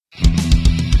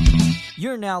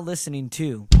You're now listening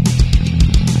to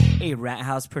a Rat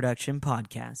House production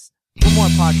podcast. For more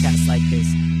podcasts like this,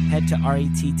 head to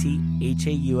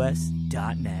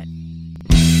retthaus.net.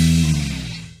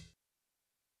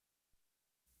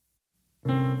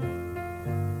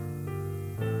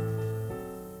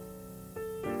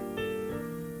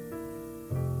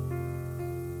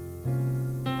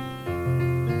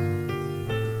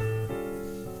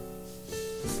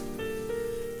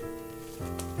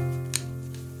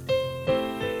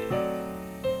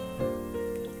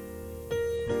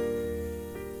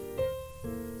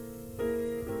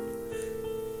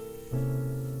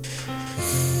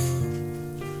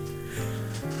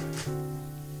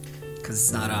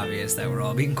 It's not obvious that we're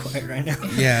all being quiet right now.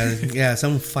 Yeah,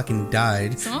 someone fucking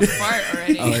died. Someone fart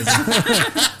already. Wait.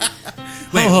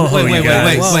 Whoa,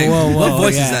 What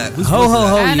voice is that? Whose voice is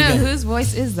that? I don't know whose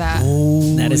voice is that.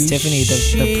 That is Tiffany,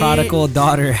 the prodigal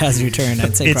daughter has returned.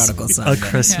 I'd say It's prodigal son. a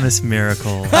Christmas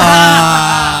miracle.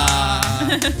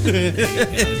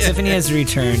 Tiffany has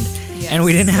returned. Yes. And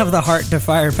we didn't have the heart to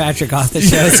fire Patrick off the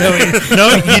show, so we...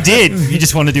 No, you did. You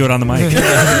just want to do it on the mic.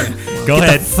 Go Get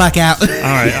ahead. the fuck out. All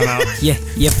right, I'm out.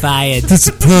 You're fired. This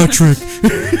is Patrick.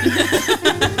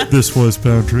 This was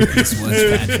Patrick. This was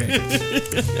Patrick.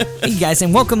 Hey guys,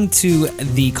 and welcome to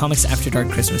the Comics After Dark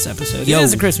Christmas episode. Yo. It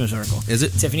is a Christmas Oracle. Is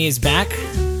it? Tiffany is back,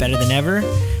 better than ever.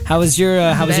 How was your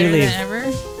Better leave? than ever.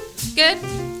 Good.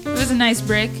 It was a nice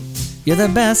break. You're the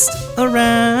best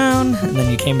around. And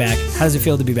then you came back. How does it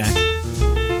feel to be back?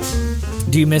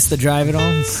 Do you miss the drive at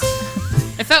all?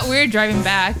 It felt weird driving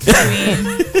back. I mean,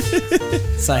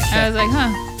 It's like, I was like,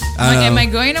 huh. Am I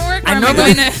going to work or I am I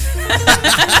normally- going to...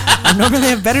 I normally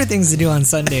have better things to do on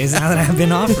Sundays. Now that I've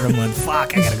been off for a month,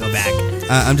 fuck, I gotta go back.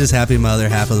 I'm just happy my other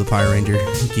half of the Power Ranger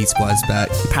Geek Squad's back.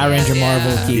 Power Ranger Yeah.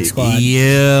 Marvel Geek Squad.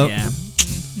 Yeah.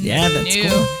 Yeah, that's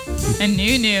cool. A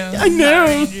new. I know. Power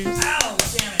Rangers.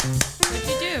 What'd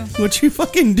you do? What you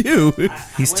fucking do?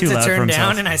 He's too to loud for turn himself.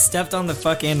 down and I stepped on the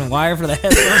fucking wire for the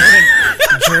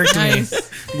headphone and jerked me. Nice.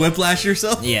 Whiplash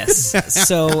yourself? Yes.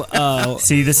 So,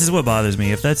 See, this is what bothers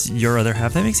me. If that's your other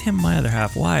half, that makes him my other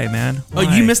half. Why, man? Oh,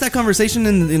 Why? you missed that conversation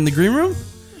in the green room?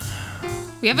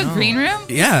 We have a green room?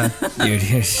 Yeah. dude,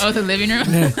 Oh, the living room?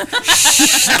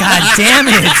 God damn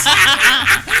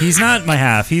it. He's not my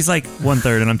half. He's like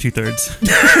 1/3 and I'm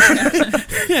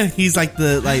 2/3. He's like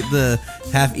the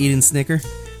half eaten Snicker.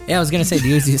 Yeah, I was gonna say, do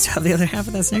you still have the other half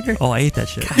of that Snicker? Oh, I ate that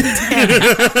shit.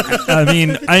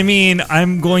 I mean,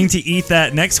 I'm going to eat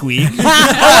that next week. Wait, we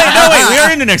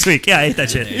are into next week. Yeah, I ate that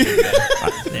shit.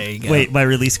 There you go. Wait, my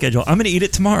release schedule. I'm going to eat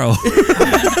it tomorrow.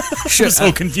 I'm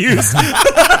so confused.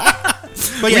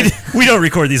 But yeah, We don't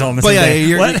record these all in the but same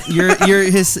yeah, day. What?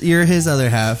 you're his other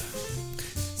half.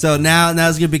 So now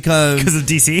it's gonna become Because of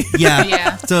DC? yeah.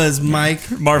 Yeah. So it's Mike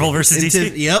Marvel versus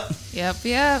DC? Yep.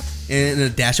 Yep. And a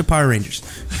dash of Power Rangers.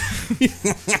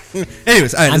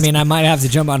 Anyways, all right, I mean, I might have to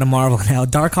jump onto Marvel now.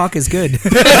 Darkhawk is good. With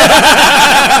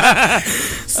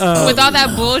all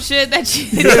that bullshit that you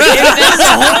did. It's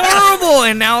horrible,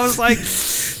 and now it's like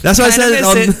that's what I said.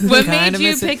 What Kinda made you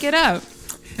miss it. pick it up?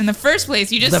 In the first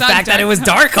place, you just the saw fact that it was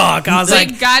Darkhawk. Darkhawk. I was So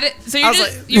like, you got it. So I you're was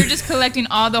just like- you're just collecting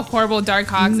all the horrible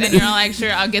Darkhawks, and you're like,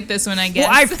 sure, I'll get this one, I guess.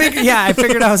 well, I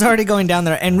figured I was already going down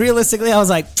there, and realistically, I was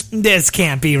like, this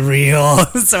can't be real.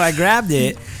 So I grabbed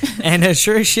it, and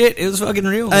sure as shit, it was fucking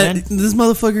real, man. This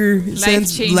motherfucker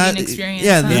sends Life-changing experience,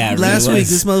 Yeah, huh? Yeah, it last really week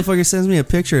was. this motherfucker sends me a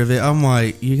picture of it. I'm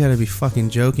like, you gotta be fucking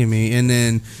joking me. And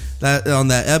then that on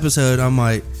that episode, I'm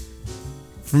like,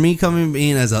 for me coming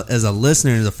in as a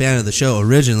listener, as a fan of the show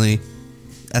originally.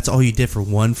 That's all you did for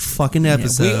one fucking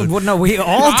episode. we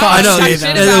all I talked I know. talk shit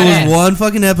shit about about It it. was one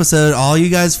fucking episode. All you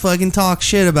guys fucking talk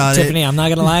shit about Tiffany, it. I'm not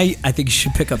gonna lie. I think you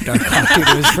should pick up Darkhawk, dude.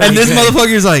 It was pretty And this good.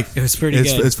 motherfucker's like, It was pretty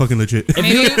good. it's fucking legit.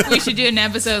 Maybe we should do an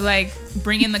episode like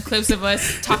bring in the clips of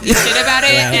us talking shit about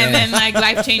it, and then like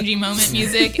life-changing moment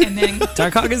music, and then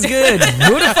Darkhawk is good.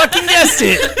 Who would have fucking guessed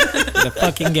it? Would have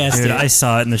fucking guessed Dude, it. I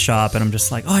saw it in the shop, and I'm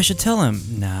just like, oh, I should tell him.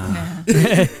 Nah. And He'd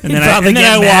then probably I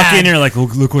get walk mad. in here like, well,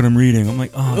 look what I'm reading. I'm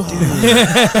like, oh, dude.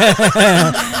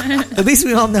 At least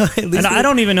we all know. At least And I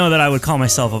don't even know that I would call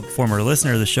myself a former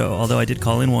listener of the show, although I did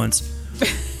call in once.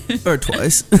 Or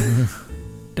twice.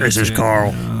 This is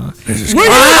Carl.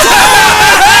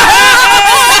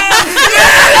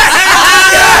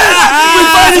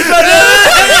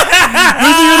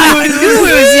 I knew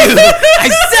it was you. I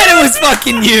said it was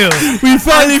fucking you. We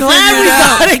finally Glad we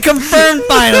got it confirmed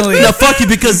finally. No, fuck you,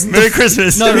 because Merry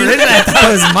Christmas. No, really, I thought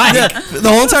it was Mike. the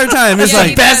whole entire time it's Yeah, like,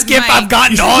 he Best does gift Mike. I've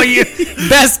gotten to all you.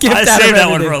 Best gift I out saved of that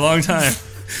one everything. for a long time.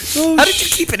 How did you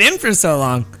keep it in for so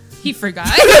long? he forgot.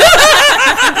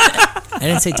 I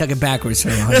didn't say tuck it backwards, sir.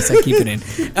 I said keep it in.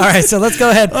 All right, so let's go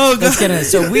ahead. Oh, let's get in it.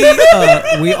 So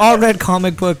we all read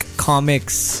comic book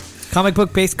based comic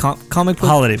book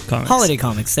Holiday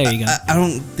comics. There you go. I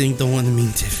don't think the one that me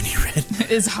and Tiffany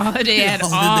read Is holiday at all.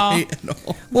 Holiday at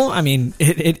all. Well, I mean,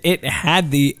 it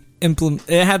had the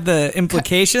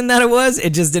implication that it was.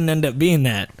 It just didn't end up being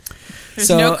that. There's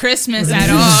no Christmas at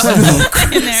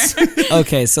all in there.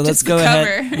 Okay, so let's Just go the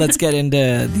ahead. cover. Let's get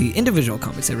into the individual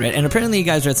comics I read. And apparently you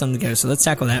guys read something together, so let's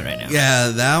tackle that right now. Yeah,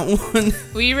 that one.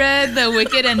 We read the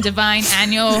Wicked and Divine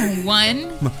Annual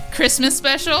 1 Christmas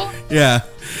special. Yeah.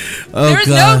 Oh, There was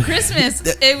God. no Christmas.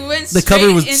 It went The straight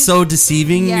cover was in- so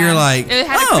deceiving. Yeah. You're like, it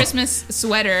had oh. a Christmas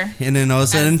sweater And then all of a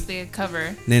sudden, as the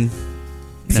cover. then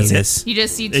That's penis. You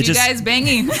just see It two just- guys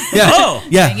banging. Yeah. Oh.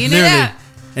 Yeah. Banging it Literally. out.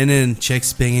 And then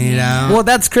chicks banging it out. Well,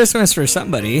 that's Christmas for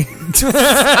somebody. On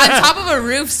top of a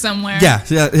roof somewhere. Yeah.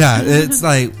 It's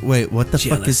like, wait, what the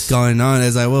fuck Jealous. is going on?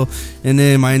 As I will, and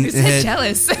then my Who said head.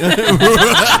 jealous? It'd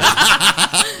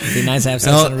be nice to have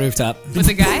sex Oh. on a rooftop. With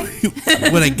a guy?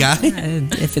 With a guy?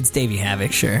 And if it's Davey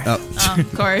Havoc, sure. Oh, Oh,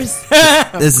 of course.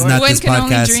 this is not One this can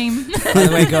only podcast. dream. By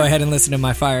the way, go ahead and listen to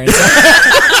my Fire Inside.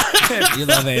 If you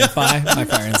love AFI, my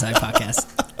Fire Inside podcast.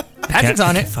 Patrick's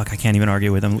on it. Fuck, I can't even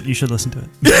argue with him. You should listen to it.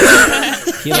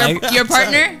 He like, Your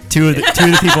partner? Two of the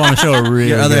people on the show are really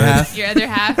Your other good. half. Your other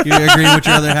half? You're agreeing with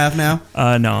your other half now?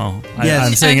 No. Yes.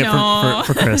 I'm saying it No.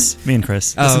 for Chris. Me and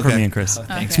Chris. Oh, Listen for okay. me and Chris.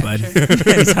 thanks, Okay, bud.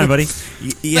 sure. Anytime, buddy.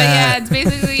 But yeah, it's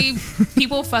basically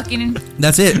people fucking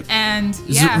That's it. and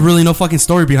There's yeah. really no fucking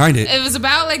story behind it. It was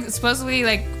about like supposedly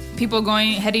like people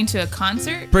heading to a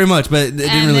concert. Pretty much, but it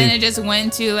didn't And really. then it just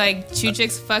went to like two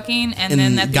chicks fucking, and And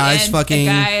then at the guys end, fucking.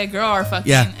 a guy, a girl are fucking,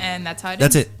 Yeah. and that's how it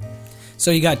That's is. it. So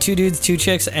you got two dudes, two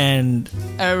chicks, and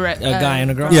a guy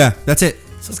and a girl? Yeah, that's it.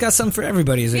 So it's got something for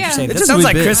everybody, is what Yeah. you're saying. It's That just sounds a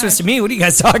like bit- Christmas to me. What are you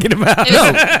guys talking about?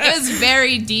 It was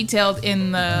very detailed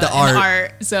in the art.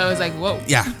 art, so it was like, whoa.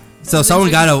 Yeah. So someone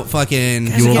got a fucking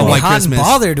You a get me white hot Christmas. and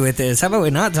bothered with this. How about we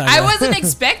not talk I about wasn't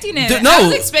expecting it. No. I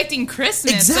was expecting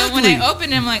Christmas. So when Exactly. I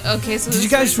opened it, I'm like, okay, so Did this you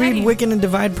guys is read exciting. Wicked and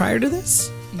Divide prior to this?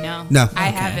 No. No. I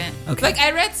Okay. haven't. Okay. Like,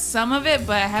 I read some of it,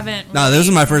 but I haven't. No, this really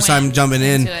was my first time went jumping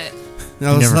in. into it.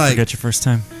 I was Never like, forget your first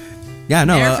time. yeah,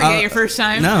 no. Never forget I- your first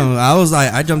time. No, I was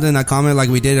like, I jumped in that comment like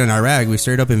we did in Iraq. We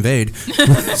straight up invade.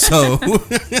 so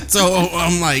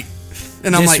I'm like,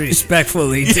 and I'm like,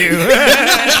 Disrespectfully, too.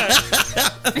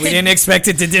 We didn't expect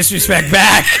it to disrespect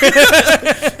back.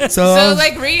 So, so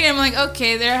like, reading, I'm like,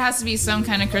 okay, there has to be some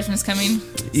kind of Christmas coming.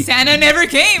 Santa never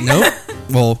came. nope.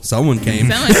 Well, someone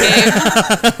came. Someone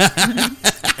came.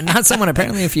 Not someone,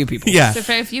 apparently a few people. Yeah. So,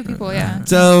 for a few people, yeah.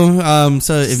 So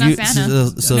so It's if not you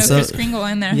Santa. so no so Kris Kringle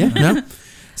in there. yeah no.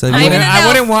 So if I you even-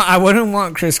 I wouldn't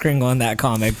want Kris Kringle in that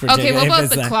comic. Okay, particularly what if about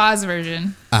it's the that. Claus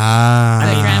version?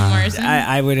 Like Grant Morrison?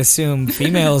 I would assume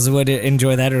females would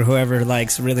enjoy that, or whoever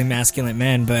likes really masculine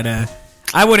men. But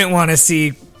I wouldn't want to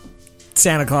see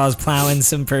Santa Claus plowing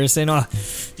some person. Oh,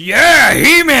 yeah,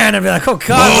 He-Man. I'd be like, oh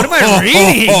God, what am I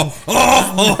reading?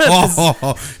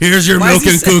 Here's your Why milk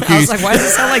does and he cookies. I was like, why does it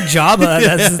sound like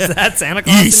Jabba? That's Santa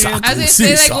Claus. to me? Yeesaw. I was gonna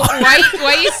say, like,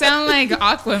 why you sound like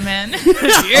Aquaman?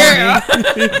 Yeah.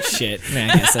 Shit,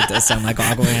 man, I guess that does sound like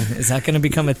Aquaman. Is that going to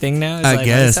become a thing now? It's I like,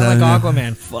 guess, Sound like I don't know.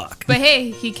 Aquaman. Fuck. But hey,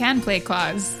 he can play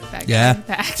Claus. That guy, Yeah.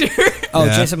 the actor. Oh,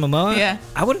 Yeah. Jason Momoa? Yeah.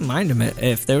 I wouldn't mind him.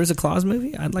 If there was a Claus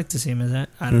movie, I'd like to see him as that.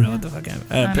 I don't know what the fuck.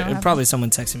 Probably someone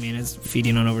texting me and is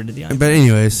feeding on over to the But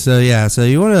anyways, so yeah, so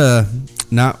you want to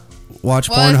not watch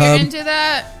Well, if you're Pornhub? into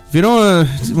that If you don't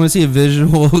want to see a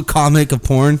visual comic of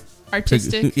porn,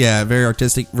 artistic, yeah, very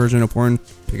artistic version of porn,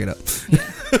 pick it up.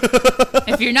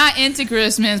 if you're not into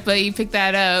Christmas but you pick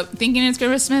that up thinking it's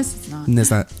Christmas, it's not. And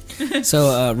it's not.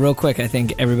 So, real quick, I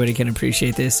think everybody can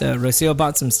appreciate this. Rocio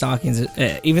bought some stockings.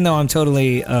 Even though I'm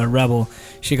totally a rebel,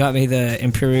 she got me the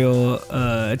Imperial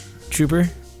Trooper.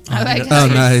 I like Oh, how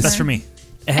your nice. That's son- for me.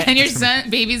 And your son,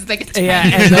 baby's like a tiny Yeah,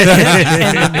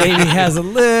 and the baby has a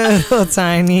little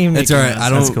tiny. It's Mickey all right. Mouse. I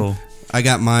don't. That's cool. I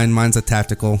got mine. Mine's a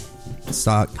tactical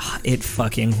stock. It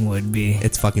fucking would be.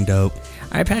 It's fucking dope.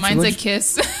 All right, Patrick. Mine's a what'd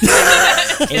kiss.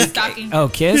 Kiss stocking. you-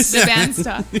 Kiss. The band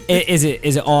stock. Is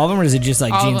it all of them, or is it just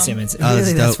like All of Gene them. Simmons? Oh,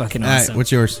 Really, that's dope. fucking All right, awesome.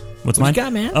 what's yours? What's What mine? you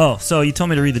got, man? Oh, so you told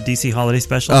me to read the DC holiday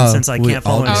special, Oh, and since I we can't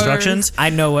follow all- instructions, I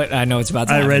know it's about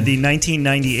to I happen. read the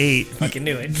 1998 fucking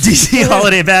knew it. DC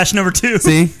Holiday Bash number 2.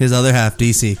 See, his other half,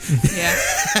 DC. Yeah.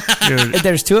 Dude,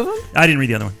 There's two of them. I didn't read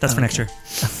the other one. That's for next year.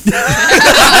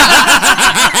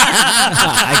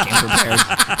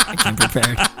 I came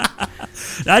prepared.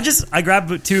 I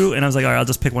grabbed 2, and I was like, all right, I'll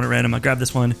just pick one at random. I grabbed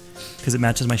this one because it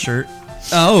matches my shirt.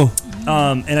 Oh,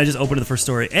 And I just opened the first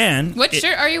story. And What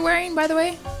shirt are you wearing, by the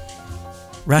way?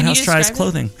 Rat Can you House Tries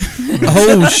describe clothing.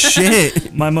 Oh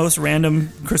shit! My most random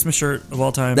Christmas shirt of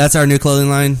all time. That's our new clothing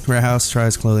line. Rat House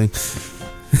Tries Clothing.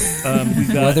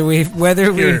 We've got,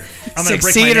 Whether we Here, I'm gonna break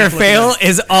my succeed or neck looking fail at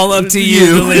is all up to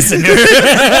you, the listener.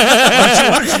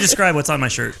 why don't you describe what's on my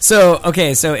shirt? So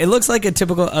it looks like a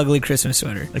typical ugly Christmas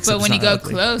sweater. Except But it's when you not go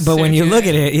ugly. close, But when you look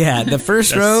at it, yeah, the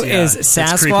first row is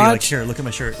that's creepy. Like, Sasquatch. here, look at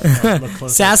my shirt. Oh, look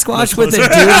closer. Sasquatch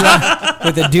Look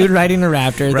with a dude riding a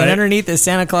raptor. Right. Then underneath is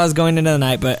Santa Claus going into the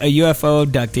night, but a UFO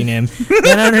abducting him.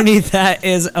 Then underneath that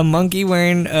is a monkey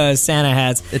wearing Santa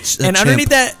hats, It's a and chimp. underneath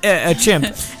that a chimp.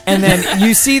 And then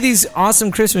you see these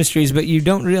awesome Christmas trees, but you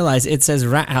don't realize it says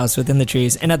Rat House within the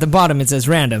trees, and at the bottom it says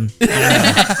random.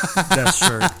 That's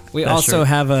shirt. We That's also shirt.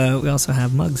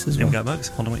 have mugs as Yeah, we well. got mugs.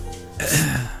 Hold on, wait.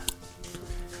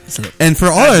 And for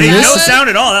all our Made no listeners, sound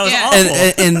at all. That was Yeah.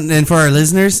 awful. and for our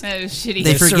listeners, That was shitty.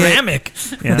 They They're forget- ceramic.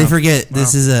 Yeah. they forget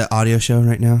this is an audio show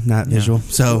right now, not visual.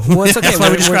 So Well, it's okay. That's why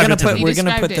we We're described gonna it to put them. we're You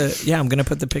gonna put described the I'm gonna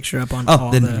put the picture up on oh,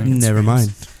 all then the never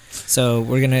mind. So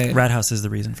we're gonna. Rat House is the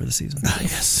reason for the season.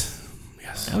 Yes.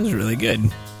 That was really good.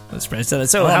 Let's press that.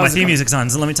 So Oh, my how's it theme going? music's on.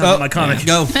 So let me talk about my comic.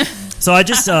 Go. So I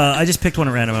just picked one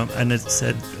at random, and it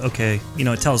said, okay,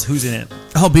 it tells who's in it.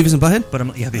 Oh, Beavis and Butthead. But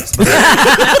I'm yeah, Beavis.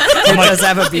 It does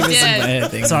have a Beavis did. and Butthead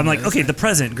thing. So I'm on like, this. okay, the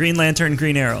present, Green Lantern,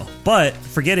 Green Arrow, but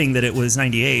forgetting that it was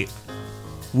 '98.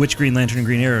 Which Green Lantern and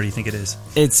Green Arrow do you think it is?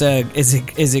 It's is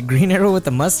it Green Arrow with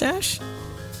the mustache?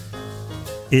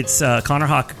 It's Connor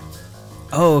Hawk.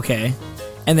 Oh, okay.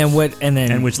 And then what? And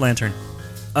then And which Lantern?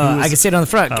 I can see it on the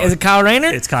front. Oh, Is it Kyle Rayner?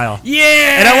 It's Kyle.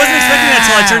 Yeah. And I wasn't expecting that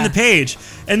until I turned the page.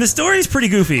 And the story's pretty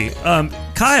goofy.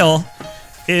 Kyle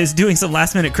is doing some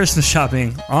last minute Christmas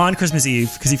shopping on Christmas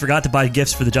Eve because he forgot to buy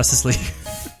gifts for the Justice League.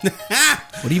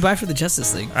 What do you buy for the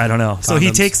Justice League? I don't know. So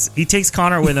he Condoms. takes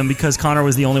Connor with him because Connor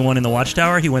was the only one in the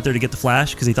Watchtower. He went there to get the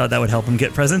Flash because he thought that would help him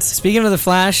get presents. Speaking of the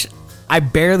Flash, I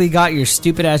barely got your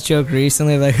stupid ass joke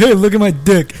recently. Like, hey, look at my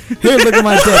dick. Hey, look at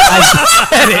my dick. I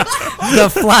said it. The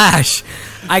Flash.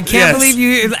 I can't Yes. believe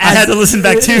you. I had to listen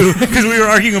back too because we were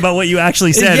arguing about what you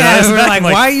actually said. Yeah, And I listened we were back, like, I'm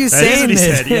why are you "That is saying what he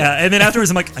this?" said." Yeah, and then afterwards,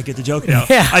 I'm like, I get the joke now.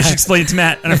 Yeah. I should explain it to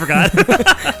Matt, and I forgot.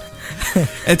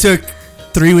 It took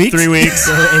 3 weeks. 3 weeks.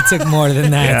 So it took more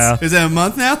than that. Yeah, Is that a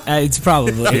month now? It's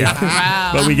probably. yeah,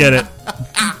 Wow. but we get it.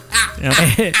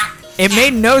 Yeah. It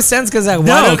made no sense because like,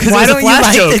 No, why 'cause don't, it was a you Flash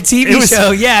like joke. the TV It was- show?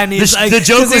 Yeah, and he's the- like, the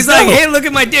joke 'cause he's was like, no. hey, look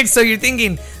at my dick. So you're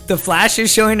thinking the Flash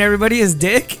is showing everybody his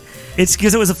dick? It's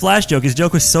because it was a Flash joke. His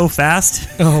joke was so fast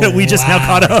Oh, that we just now wow.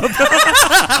 caught up.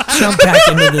 Jump back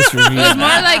into this review. It was more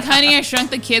like Honey, I Shrunk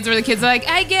the Kids, where the kids are like,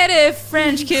 I get it,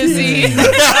 French kissy.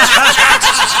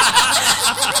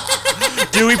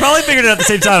 Dude, we probably figured it out at the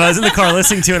same time. I was in the car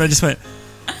listening to it, and I just went,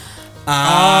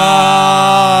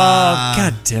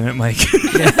 God damn it, Mike.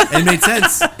 It made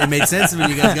sense. It made sense when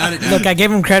you guys got it. Look, I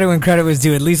gave him credit when credit was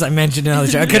due. At least I mentioned it on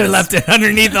the show. I could have left it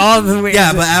underneath all the way.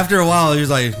 Yeah, but after a while, he was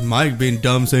like, Mike being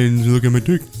dumb, saying, "Look at my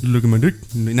dick, look at my dick."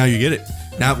 Now you get it.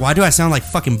 Now, why do I sound like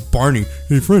fucking Barney?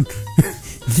 Hey, friend.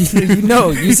 No,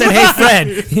 you said, hey,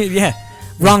 Fred. Yeah.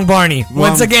 Wrong Barney.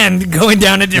 Once again, going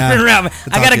down a different Yeah, route.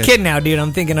 it's I all got a good. kid now, dude.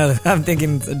 I'm thinking a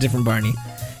different Barney.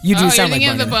 You do Oh, you're sound like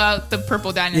thinking Barney. about the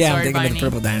purple dinosaur. Yeah, I'm thinking Barney. of the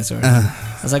purple dinosaur.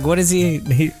 I was like, what is he?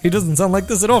 He doesn't sound like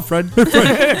this at all, Fred. Hey,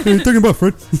 what are you talking about,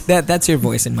 Fred? That's your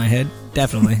voice in my head.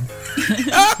 Definitely.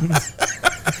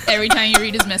 Every time you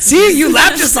read his message. See, you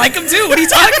laugh just like him too. What are you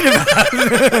talking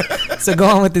about? So go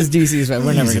on with this DC's, but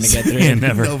we're never going to get through Yeah, it.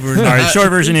 never. No, All we're right, not. short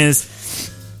version is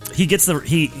he gets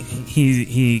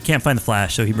he can't find the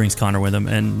Flash, so he brings Connor with him,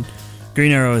 and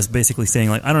Green Arrow is basically saying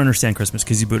like, I don't understand Christmas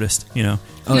because he's Buddhist, Oh, and,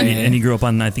 yeah. and he grew up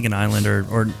on I think an island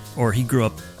or he grew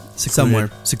up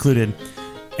secluded,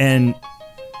 and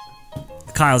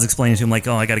Kyle's explaining to him like,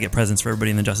 oh, I got to get presents for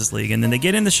everybody in the Justice League, and then they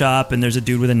get in the shop and there's a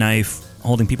dude with a knife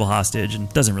holding people hostage, and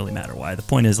it doesn't really matter why. The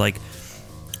point is like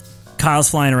Kyle's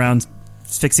flying around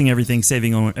fixing everything,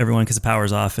 saving everyone because the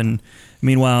power's off, and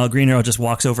meanwhile Green Arrow just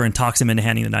walks over and talks him into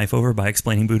handing the knife over by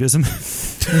explaining Buddhism.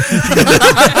 That's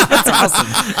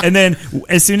awesome. And then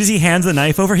as soon as he hands the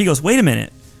knife over, he goes, wait a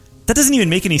minute, that doesn't even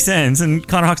make any sense. And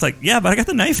Connor Hawk's like, yeah, but I got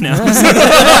the knife now.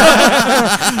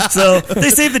 So they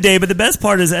save the day, but the best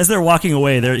part is as they're walking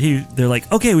away, they're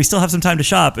like, okay, we still have some time to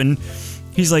shop, and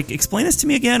he's like, explain this to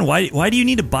me again. Why do you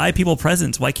need to buy people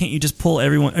presents? Why can't you just pull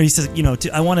everyone? Or he says,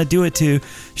 I want to do it to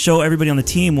show everybody on the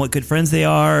team what good friends they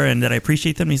are and that I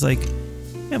appreciate them. And he's like,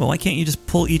 yeah, but why can't you just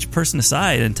pull each person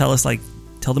aside and tell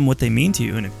them what they mean to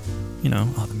you? And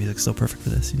the music's so perfect for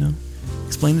this.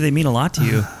 Explain that they mean a lot to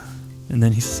you. And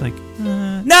then he's just like,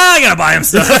 no, I gotta buy him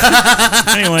stuff.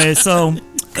 Anyway, so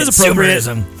It was appropriate.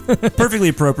 Consumerism. Perfectly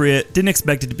appropriate. Didn't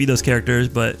expect it to be those characters,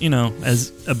 but,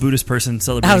 as a Buddhist person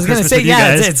celebrating I was gonna Christmas say, with you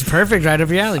yeah, guys, it's perfect right up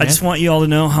your alley, I man. just want you all to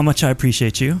know how much I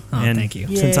appreciate you. Oh, and thank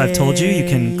you. Since I've told you, you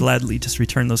can gladly just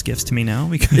return those gifts to me now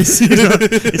because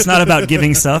it's not about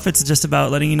giving stuff. It's just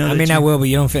about letting you know. I mean, I will, but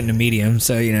you don't fit in a medium,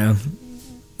 so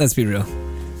let's be real.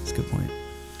 That's a good point.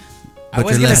 I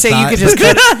was your gonna left say you thigh- could just.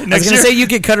 Cut, I was Next gonna year. say you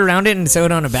could cut around it and sew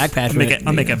it on a backpack.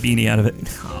 I'll make a beanie out of it.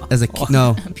 As a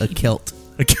kilt.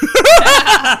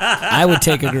 I would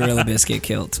take a Gorilla Biscuit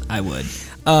kilt. I would.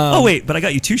 Oh wait, but I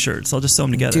got you 2 shirts. I'll just sew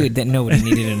them together. Dude, that nobody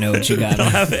needed to know what you got. I don't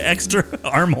on. have an extra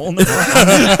armhole in the front.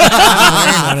 I'm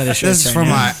wearing one of the shirts This is right for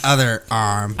now. my other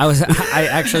arm. I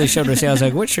actually showed her. I was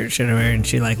like, "What shirt should I wear?" And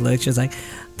she looked. She was like,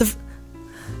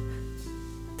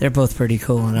 "They're both pretty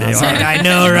cool." And I was They like, are. "I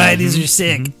know, right? These are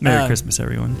sick." Merry Christmas,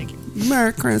 everyone. Thank you.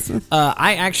 Merry Christmas.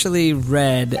 I actually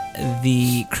read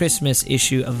the Christmas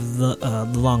issue of the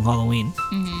Long Halloween.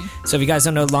 So if you guys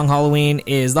don't know, Long Halloween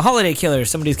is the holiday killer.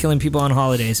 Somebody's killing people on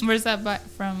holidays. Where's that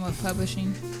from? What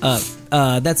publishing?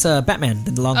 That's Batman,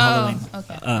 the Long Halloween.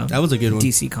 Okay. That was a good one.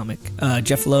 DC comic.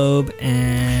 Jeff Loeb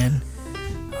and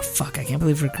I can't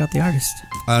believe we forgot the artist.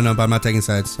 I don't know, but I'm not taking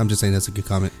sides. I'm just saying that's a good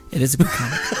comment. It is a good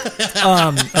comic.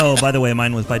 Oh, by the way,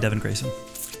 mine was by Devin Grayson,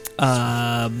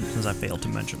 Um, as I failed to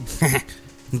mention.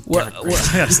 what,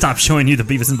 I gotta stop showing you the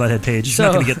Beavis and Butthead page. You're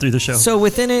not gonna get through the show. So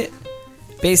within it,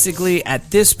 basically at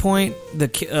this point,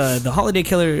 the holiday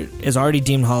killer is already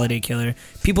deemed holiday killer.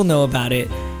 People know about it.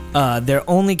 They're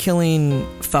only killing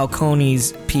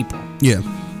Falcone's people. Yeah.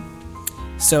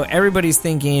 So everybody's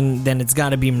thinking then it's got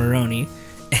to be Maroni.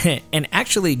 And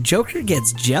actually, Joker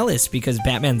gets jealous because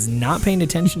Batman's not paying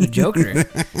attention to Joker.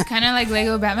 Kind of like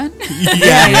Lego Batman.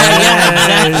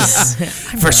 yeah. Exactly.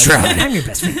 First try. I'm your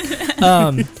best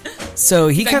friend. So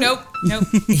he He's like, kind of nope.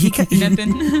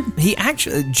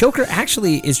 Nothing. Joker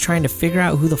actually is trying to figure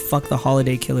out who the fuck the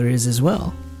holiday killer is as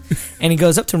well. And he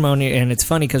goes up to Maroni, and it's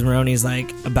funny because Maroni's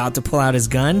about to pull out his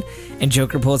gun, and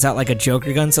Joker pulls out a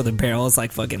Joker gun, so the barrel is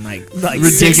fucking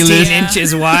Ridiculous. 16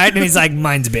 inches wide, and he's like,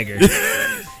 mine's bigger.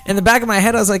 In the back of my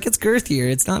head, I was like, it's girthier.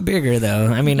 It's not bigger, though.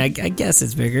 I mean, I guess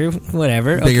it's bigger.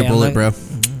 Whatever. Bigger Okay, bullet, bro.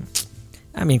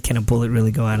 I mean, can a bullet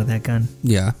really go out of that gun?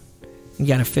 Yeah. You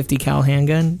got a 50 cal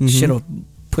handgun? Mm-hmm. Shit'll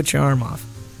put your arm off.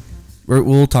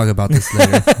 We'll talk about this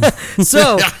later.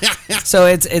 So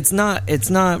it's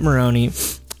not Maroni,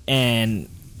 and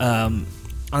on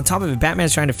top of it,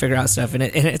 Batman's trying to figure out stuff, and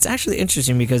it's actually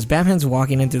interesting because Batman's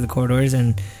walking in through the corridors,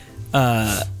 and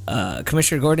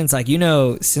Commissioner Gordon's like,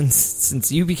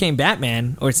 since you became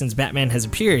Batman, or since Batman has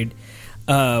appeared,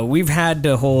 we've had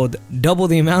to hold double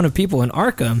the amount of people in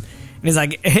Arkham. And he's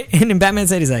like, and in Batman's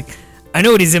head, he's like, I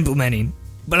know what he's implementing,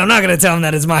 but I'm not going to tell him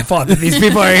that it's my fault that these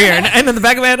people are here. And in the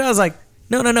back of my head, I was like,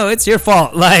 no, it's your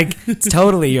fault. It's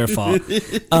totally your fault.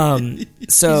 So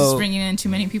Just bringing in too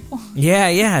many people.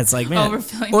 yeah, it's like, man.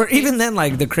 Overfilling Or the even then,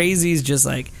 the crazies just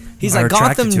he's Are like,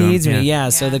 Gotham attracted to him, needs me. yeah. Yeah,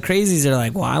 so the crazies are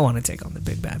like, well, I want to take on the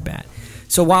big bad bat.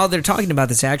 So while they're talking about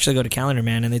this, they actually go to Calendar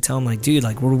Man and they tell him, dude,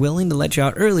 we're willing to let you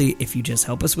out early if you just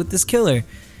help us with this killer.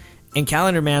 And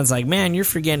Calendar Man's like, man, you're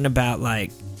forgetting about,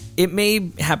 it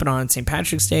may happen on St.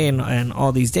 Patrick's Day and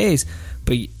all these days,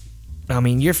 but I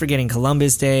mean, you're forgetting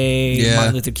Columbus Day, Yeah.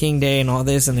 Martin Luther King Day, and all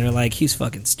this, and they're like, he's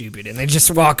fucking stupid, and they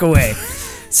just walk away.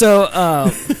 So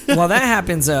while that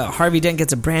happens, Harvey Dent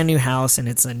gets a brand new house, and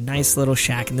it's a nice little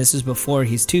shack, and this is before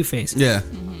he's Two-Face. Yeah.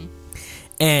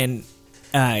 And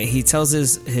he tells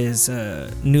his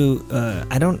new,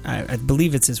 I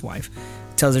believe it's his wife,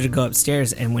 tells her to go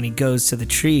upstairs, and when he goes to the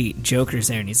tree, Joker's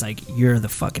there, and he's like, you're the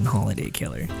fucking holiday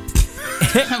killer.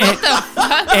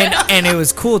 And it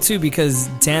was cool too because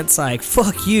Dent's like,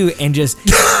 fuck you, and just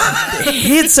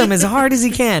hits him as hard as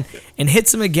he can and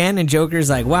hits him again, and Joker's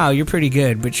like, wow, you're pretty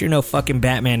good, but you're no fucking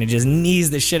Batman, and just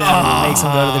knees the shit out of him and makes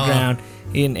him go to the ground.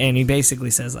 And he basically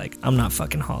says, I'm not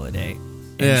fucking Holiday.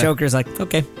 And Yeah. Joker's like,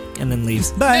 okay, and then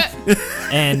leaves. Bye.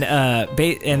 And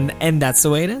and that's the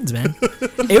way it ends, man.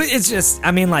 It's just,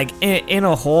 I mean, in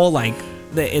a whole,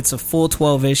 it's a full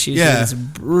 12 issues. Yeah. It's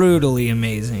brutally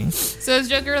amazing. So is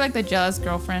Joker the jealous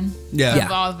girlfriend Yeah. of Yeah.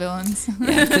 all villains?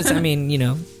 Yeah, because I mean,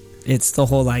 it's the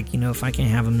whole if I can't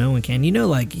have him, no one can.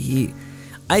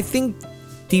 I think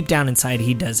deep down inside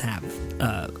he does have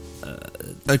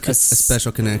A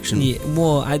special connection. yeah,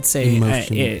 well, I'd say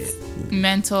Emotion.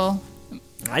 Mental.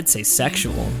 I'd say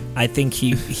sexual. I think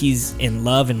he's in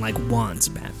love and wants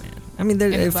Batman. I mean,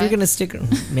 In if the you're butt. gonna stick,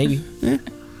 maybe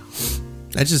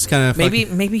That's just kind of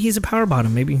maybe he's a power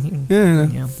bottom. Maybe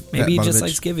Yeah. maybe he Fat just bottom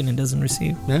likes giving and doesn't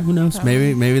receive. Yeah, who knows?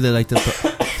 Maybe they like to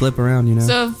flip around,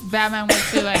 So if Batman were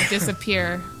to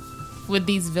disappear, would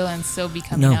these villains still be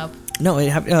coming up? No,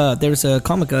 there's a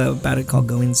comic about it called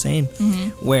Go Insane,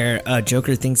 where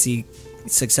Joker thinks he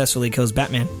successfully kills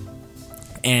Batman,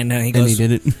 and he goes,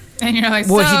 and he did it. And you're like,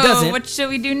 Well, so he doesn't. what should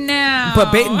we do now?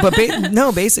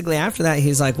 No, basically after that,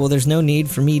 he's like, well, there's no need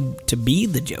for me to be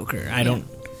the Joker. I don't.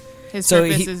 His So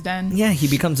purpose he- is done. Yeah, he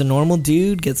becomes a normal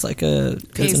dude, gets like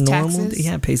Pays taxes.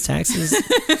 Yeah, pays taxes.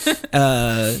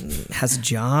 Has a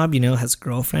job, has a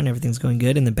girlfriend, everything's going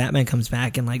good, and then Batman comes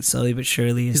back and like slowly but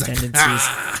surely his tendencies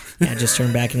just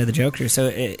turn back into the Joker.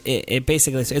 So it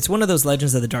basically, it's one of those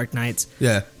Legends of the Dark Knights.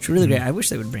 Yeah. It's really great. I wish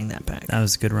they would bring that back. That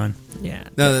was a good run. Yeah.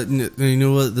 No, you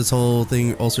know what this whole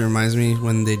thing also reminds me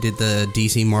when they did the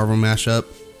DC Marvel mashup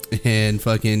and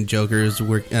fucking Joker's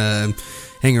work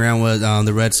hang around with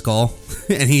the Red Skull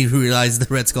and he realized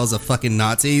the Red Skull's a fucking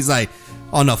Nazi. He's like,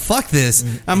 oh no, fuck this.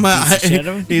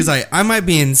 He's like, I might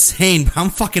be insane, but I'm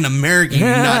fucking American, you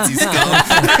Nazi scum.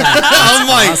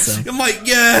 I'm like,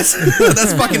 yes,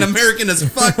 that's fucking American as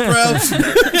fuck, bro.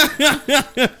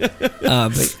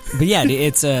 But yeah,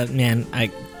 it's man,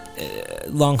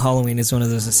 Long Halloween is one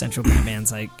of those essential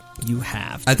Batmans like you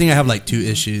have. I think I have like 2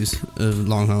 issues of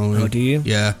Long Halloween. Oh, do you?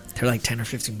 Yeah. They're like $10 or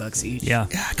 $15 each. Yeah.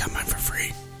 Yeah, I got mine for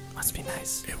free. Must be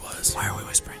nice. It was. Why are we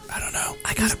whispering? I don't know.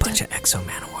 I got a bunch of Exo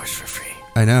Manowars for free.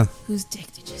 I know. Whose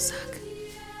dick did you suck?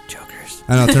 Jokers.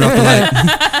 I know. Turn off the light.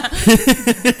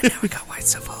 Yeah, we got white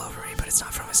stuff all over me, but it's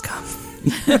not from his cum.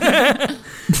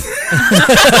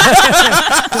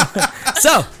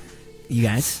 So, you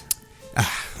guys,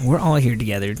 we're all here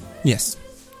together, Yes.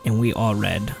 and we all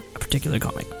read a particular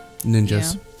comic.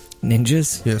 Ninjas.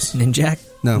 Ninjas? Yes. Ninjak?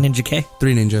 No. Ninja K?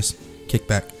 3 ninjas.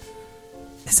 Kickback.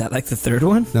 Is that like the third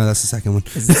one? No, that's the second one.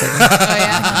 Is the second one? Oh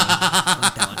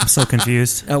yeah. I'm so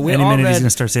confused. We Any all minute he's read- going to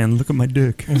start saying, look at my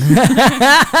dick. This is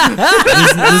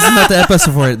not the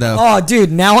episode for it, though. Oh,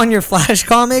 dude, now on your Flash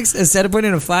comics, instead of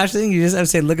putting a Flash thing, you just have to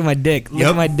say, look at my dick, look Yep.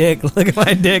 at my dick, look at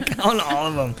my dick, on all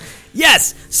of them.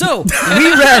 Yes! So, we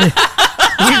read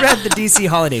the DC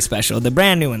Holiday Special, the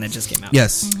brand new one that just came out.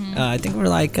 Yes. I think we're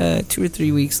like 2 or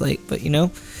 3 weeks late, but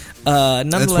nonetheless,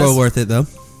 That's well worth it, though.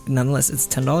 nonetheless, it's a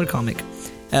 $10 comic.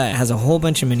 It has a whole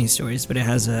bunch of mini stories, but it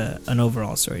has an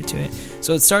overall story to it.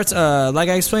 So it starts, like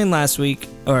I explained last week,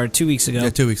 or 2 weeks ago. Yeah,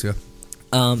 2 weeks ago.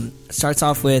 Starts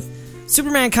off with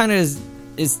Superman kind of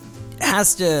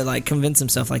has to like convince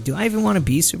himself, like, do I even want to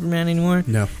be Superman anymore?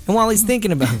 No. And while he's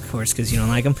thinking about, of course, because you don't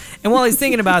like him, and while he's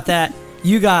thinking about that,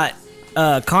 you got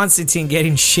Constantine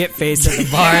getting shit faced at the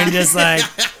bar and just like,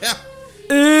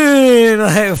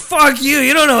 like, fuck you,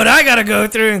 you don't know what I gotta go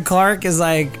through. And Clark is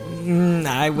like,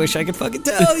 I wish I could fucking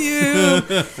tell you.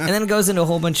 And then it goes into a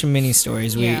whole bunch of mini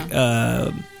stories.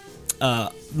 One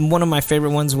of my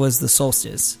favorite ones was the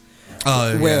Solstice,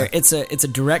 where it's a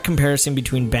direct comparison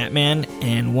between Batman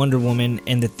and Wonder Woman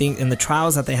and the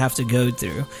trials that they have to go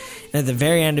through. And at the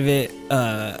very end of it,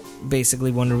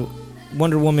 basically Wonder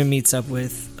Woman meets up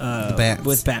with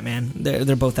Batman.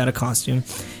 They're both out of costume,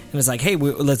 and it's like, hey,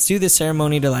 let's do this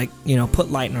ceremony to like put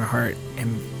light in our heart.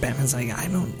 And Batman's like,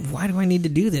 why do I need to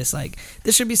do this? Like,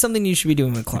 this should be something you should be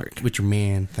doing with Clark. With your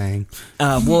man thing.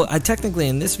 Well, technically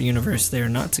in this universe they're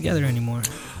not together anymore.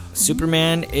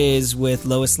 Superman is with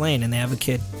Lois Lane and they have a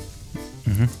kid.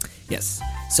 Mm-hmm. Yes.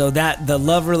 So that the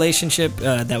love relationship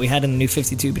that we had in the New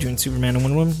 52 between Superman and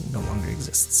Wonder Woman no longer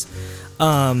exists. So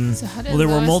how did Well, there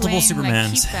were Lois multiple Lane, Supermans.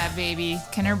 Like, keep that baby?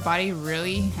 Can her body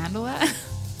really handle that?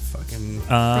 Fucking. Like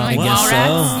I guess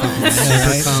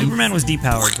Mallrats? so. Superman was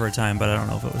depowered for a time, but I don't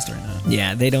know if it was during that.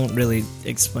 Yeah, they don't really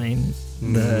explain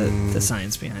the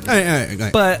science behind it. All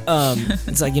right. But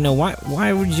it's like,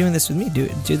 why were you doing this with me?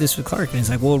 Do this with Clark. And it's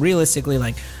like, well, realistically,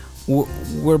 like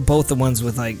we're both the ones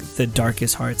with like the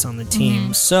darkest hearts on the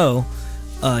team. So,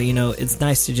 it's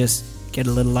nice to just get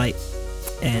a little light.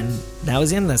 And that was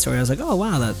the end of that story. I was like, oh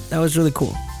wow, that was really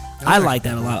cool. I like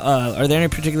that a lot. Are there any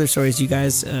particular stories you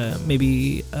guys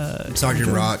maybe?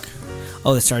 Sergeant Rock.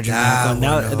 Oh, the Sergeant Rock one.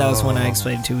 That was one I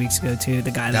explained 2 weeks ago too.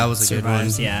 The guy that was a good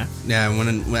survives. one. Yeah. Yeah,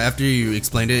 when after you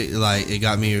explained it, like it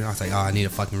got me. I was like, oh, I need to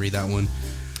fucking read that one.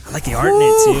 I like the art in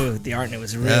it too. The art in it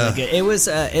was really good. It was.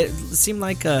 It seemed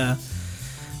like I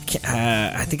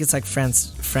think it's like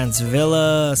Franz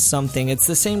Villa something. It's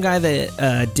the same guy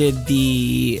that did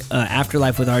the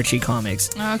Afterlife with Archie comics.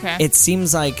 Oh, okay. It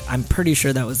seems like I'm pretty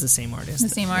sure that was the same artist. The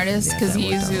same artist because that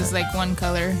he worked on uses that. like one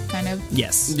color kind of.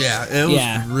 Yes. Yeah, it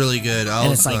was really good.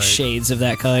 And it's like shades of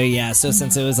that color. Yeah. So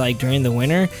since it was like during the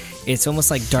winter, it's almost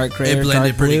like dark gray It or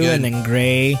blended dark pretty blue, good. and then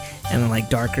gray, and then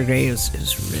like darker gray. It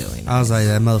was really nice. I was like,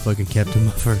 that motherfucker kept him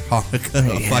up for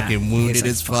Hanukkah. Yeah. Fucking wounded He's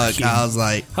like, as fuck. "Fuck you." I was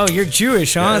like, Oh, you're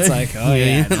Jewish, huh? It's like, oh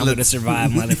yeah, I'm gonna Let's- survive,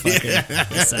 motherfucker.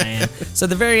 Yes, I am. So at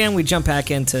the very end, we jump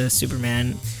back into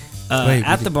Superman. Wait,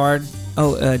 at the bar.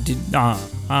 Oh,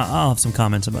 I'll have some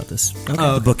comments about this. Okay.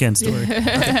 The bookend story.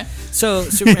 So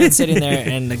Superman's sitting there,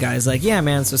 and the guy's like, "Yeah,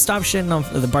 man. So stop shitting on."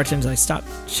 The bartender's like, "Stop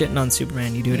shitting on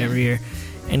Superman. You do it every year."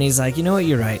 And he's like, "You know what?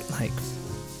 You're right. Like,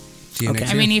 See you Okay.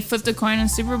 next I year. mean, he flipped a coin in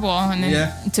Super Bowl, and then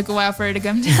Yeah. it took a while for it to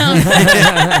come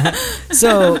down.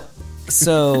 so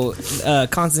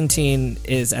Constantine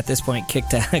is at this point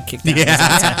kicked out.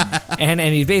 And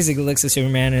he basically looks at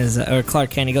Superman or Clark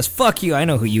Kent. He goes, "Fuck you. I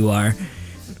know who you are."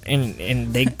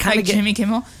 And they kind Like of get Jimmy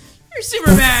Kimmel. You're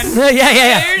Superman.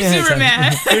 yeah. You're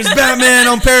Superman. There's Batman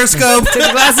on Periscope. Take the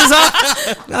glasses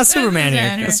off. Got Superman here.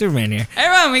 Superman Got Superman here.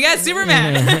 Everyone, we got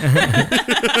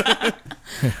Superman.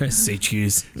 Say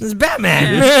cheese. It's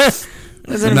Batman.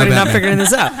 Is anybody not Batman. figuring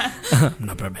this out? I'm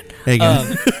not Batman. Hey,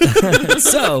 guys.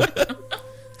 So,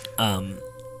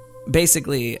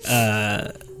 basically,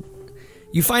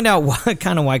 you find out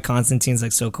why Constantine's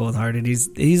like so cold-hearted.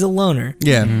 He's a loner,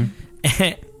 Yeah.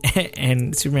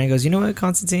 and Superman goes, "You know what,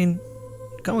 Constantine,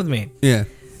 come with me." Yeah.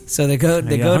 So they go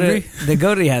you hungry?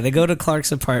 to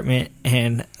Clark's apartment,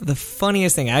 and the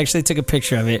funniest thing, I actually took a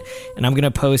picture of it, and I'm gonna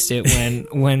post it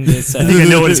when this. I think I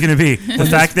know what it's going to be. The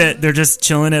fact that they're just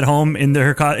chilling at home in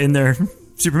their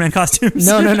Superman costumes.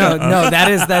 No, that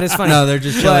is funny. No, they're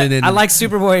just But chilling in. I like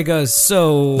Superboy. He goes,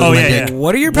 "So, Oh, yeah.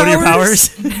 what are your What powers?"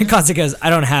 are your powers? Constantine goes, "I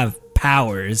don't have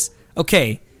powers."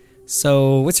 Okay,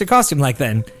 so what's your costume like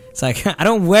then? It's like, I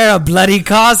don't wear a bloody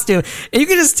costume. And you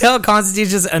can just tell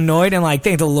Constantine's just annoyed and like,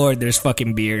 thank the Lord there's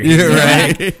fucking beer. You're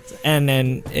right. And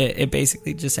then it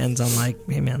basically just ends on like,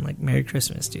 hey man, like, Merry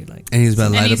Christmas, dude. Like, And he's about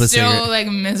to And light up he's a still cigarette. like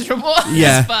miserable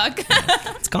Yeah. as fuck.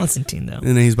 it's Constantine though. And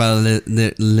then he's about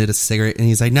to lit a cigarette. And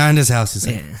he's like, not in this house. He's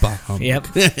like, Yeah. bomb. Yep.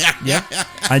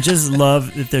 I just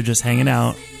love that they're just hanging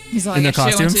out. He's all In like, their I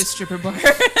should have went to a costumes? stripper bar.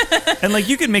 And like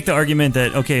you could make the argument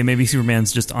that okay, maybe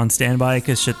Superman's just on standby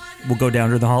because shit will go down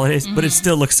during the holidays, but it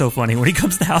still looks so funny when he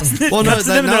comes to the house. Well, no, Comes to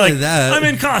them and not they're only like, that. I'm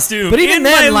in costume, But even in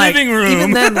then, my like, living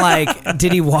room.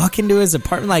 did he walk into his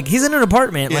apartment? Like, he's in an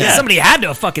apartment. Like, Yeah. somebody had to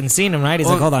have fucking seen him, right? He's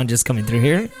like, Well- hold on, just coming through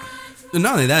here. And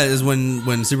not only that is when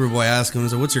Superboy asks him,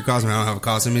 so what's your costume? I don't have a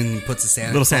costume. And he puts a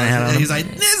Santa Little Santa Claus hat on and him. he's like,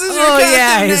 this is your Oh costume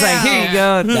yeah, he's now. like, here you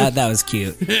go. That was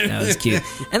cute. That was cute.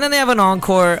 And then they have an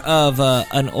encore of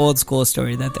an old school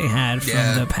story that they had from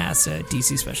Yeah. the past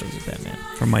DC specials with Batman.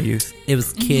 From my youth. It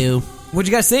was cute. What'd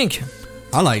you guys think?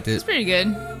 I liked it It's pretty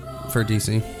good. for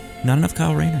DC. Not enough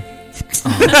Kyle Rayner.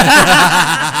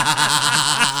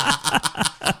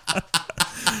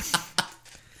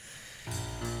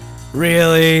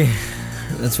 Really?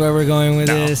 That's where we're going with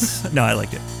this. No, I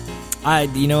liked it.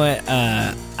 You know what?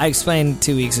 I explained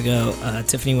 2 weeks ago.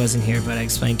 Tiffany wasn't here, but I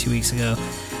explained 2 weeks ago.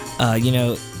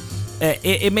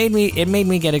 It made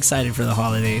me get excited for the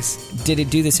holidays. Did it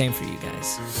do the same for you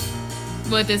guys?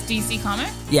 With this DC comic?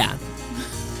 Yeah.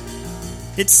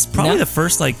 It's probably No. the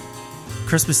first like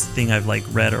Christmas thing I've like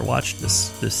read or watched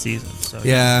this season. So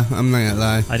Yeah, I'm not gonna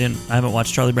lie. I haven't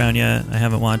watched Charlie Brown yet. I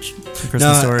haven't watched The Christmas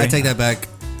No, Story. I take that back.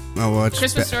 I watched.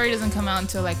 Christmas Story doesn't come out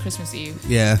until like Christmas Eve.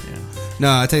 Yeah. Yeah.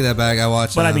 No, I take that back. I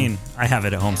watched. But I mean, I have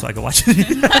it at home, so I can watch it.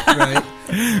 right.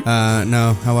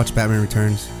 No, I watched Batman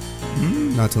Returns.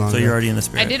 Not too long So ago. you're already in the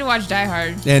spirit. I did watch Die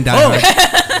Hard. And Die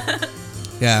Hard.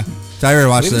 Yeah. Die Hard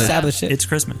watched We've it. established it. It's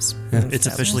Christmas. Yeah. It's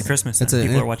officially Christmas. That's and it,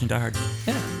 People yeah. are watching Die Hard.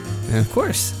 Yeah. Of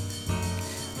course.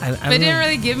 I But it didn't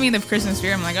really give me the Christmas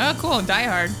spirit. I'm like, oh, cool, Die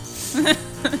Hard.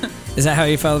 Is that how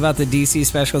you felt about the DC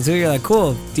special too? You're like,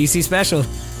 cool, DC special.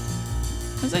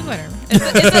 I was like, whatever.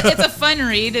 It's a fun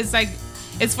read. It's like,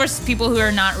 it's for people who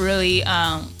are not really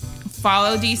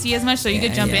follow DC as much, so you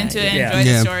could jump into it and yeah. enjoy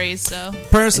Yeah. the stories. So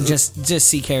And just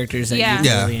see characters that Yeah. you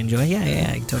Yeah. really enjoy.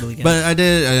 Yeah, I totally get it. But I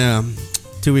did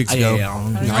 2 weeks ago.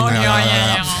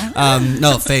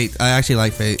 No, Fate. I actually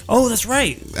like Fate. Oh, that's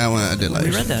right. That one I did like.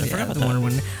 We read that. I forgot about the that. Wonder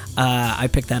Woman. I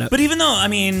picked that up. But even though, I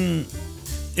mean,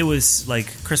 it was like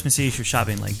Christmassy for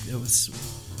shopping, like it was.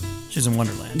 She was in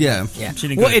Wonderland. Yeah. Yeah. She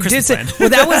didn't go to it did Christmas say. Land. Well,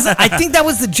 that was. I think that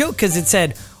was the joke because it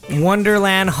said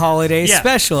Wonderland Holiday Yeah.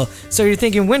 Special. So you're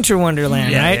thinking Winter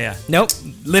Wonderland, Yeah, right? yeah, yeah. Nope.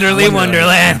 Literally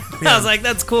Wonderland. Wonderland. I was like,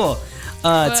 that's cool.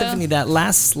 Tiffany, that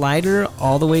last slider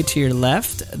all the way to your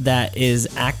left that is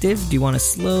active. Do you want to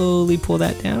slowly pull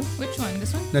that down? which one?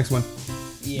 This one? Next one.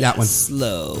 Yeah, That one.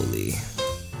 slowly.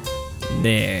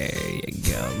 There you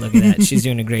go. Look at that. She's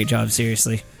doing a great job.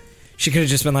 Seriously, she could have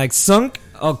just been like sunk.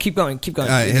 Oh, keep going, keep going.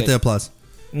 All right, You're hit the good. applause.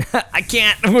 I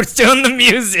can't. We're still in the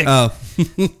music. Oh.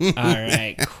 All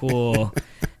right, cool.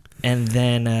 And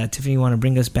then Tiffany, you want to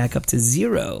bring us back up to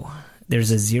 0?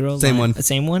 There's a 0 Same line. one.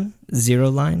 Same one? 0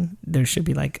 line. There should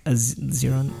be like a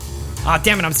 0. Oh,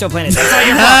 damn it, I'm still playing it. That's all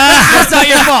your fault. That's all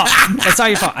your fault. That's all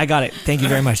your fault. I got it. Thank you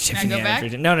very much, Tiffany. Can I go back?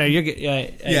 appreciate it. No, you're good.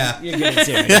 Yeah. You're good at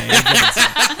 0. Yeah, you're good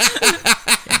at 0.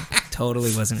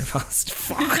 Totally wasn't her fault.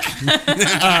 Fuck.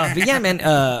 But yeah, man,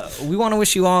 we want to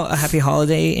wish you all a happy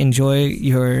holiday. Enjoy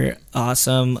your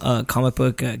awesome comic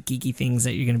book geeky things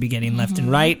that you're going to be getting left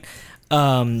and right.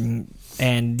 And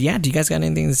yeah, do you guys got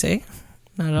anything to say?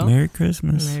 Not at all? Merry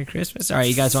Christmas. Merry Christmas. All right,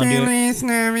 you guys want to do it? Feliz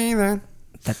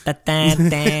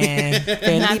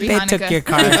Felipe took your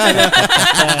card.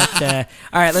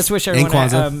 All right, let's wish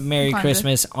everyone a Merry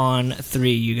Christmas on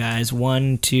 3, you guys.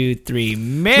 1, 2, 3.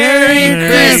 Merry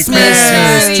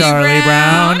Christmas, Charlie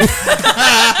Brown.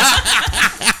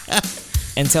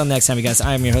 Until next time, you guys,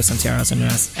 I am your host, Santiago, also known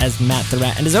as Matt the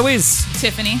Rat. And as always,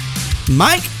 Tiffany.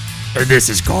 Mike. And this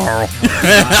is Carl.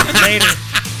 Later.